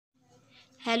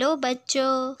Hello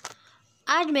बच्चों,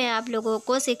 आज मैं आप लोगों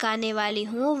को सिखाने वाली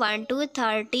हूँ 1 to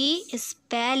 30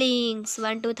 spellings,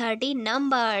 1 to 30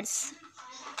 numbers.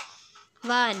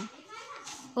 1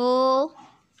 O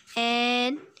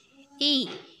N E,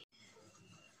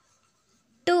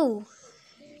 2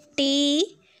 T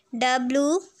W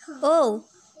O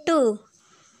 2,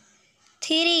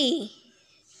 3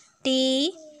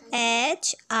 T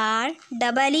H R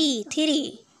E 3,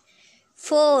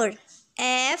 4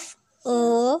 F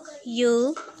O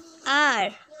U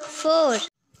R 4,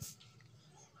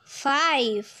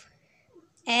 5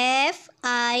 F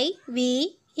I V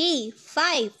E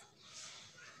 5,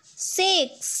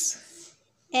 6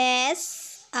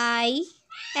 S I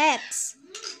X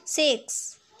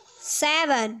 6,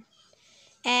 7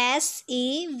 S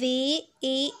E V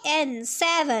E N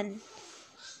 7,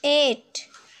 8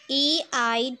 E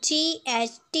I G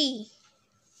H T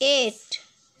 8,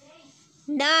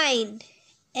 9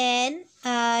 N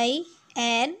I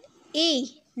N E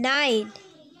 9,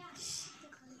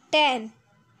 10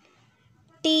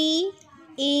 T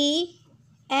E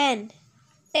N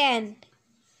 10,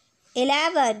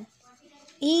 11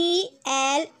 E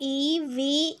L E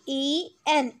V E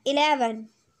N 11,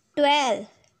 12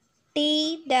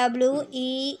 T W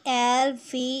E L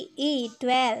V E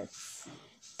 12,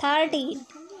 13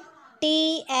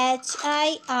 T H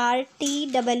I R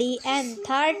T E N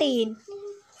 13,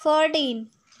 14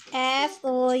 F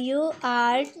O U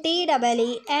R T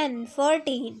E N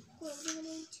 14,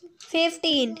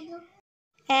 15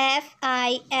 F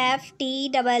I F T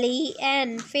E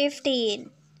N 15,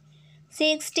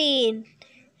 16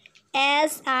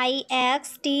 S I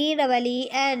X T E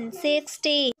N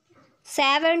 16,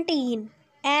 17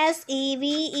 S E V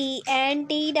E N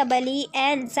T E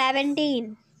N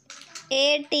 17,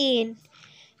 18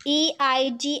 E I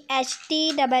G H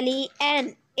T E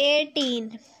N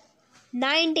 18,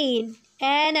 19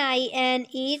 N I N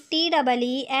E T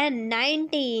E N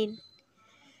 19,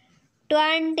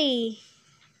 20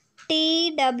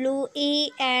 T W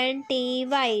E N T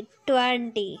Y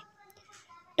 20,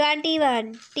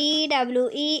 21 T W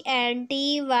E N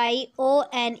T Y O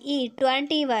N E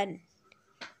 21,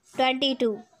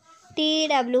 22 T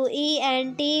W E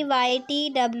N T Y T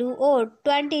W O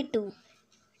 22,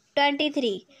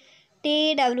 23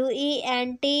 T W E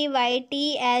N T Y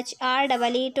T H R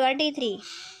E 23,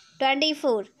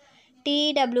 24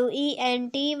 T W E N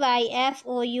T Y F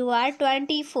O U R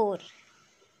 24,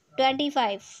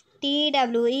 25 T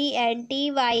W E N T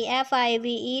Y F I V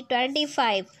E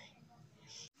 25,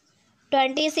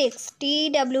 26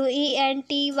 T W E N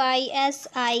T Y S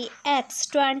I X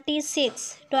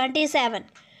 26, 27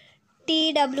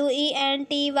 T W E N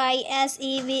T Y S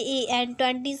E V E N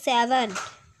 27,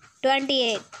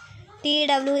 28 T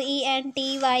W E N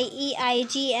T Y E I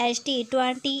G H T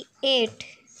 28,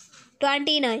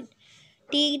 29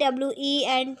 T W E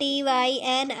N T Y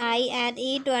N I N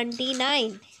E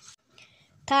 29,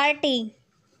 30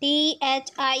 T H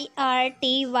I R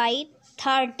T Y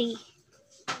 30।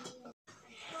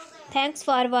 Thanks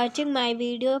for watching my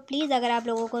video. Please अगर आप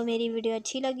लोगों को मेरी video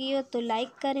अच्छी लगी हो तो like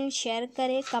करें, शेयर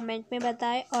करें, कमेंट में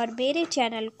बताएं और मेरे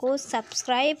चैनल को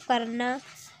सब्सक्राइब करना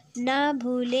ना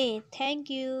भूलें। Thank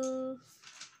you.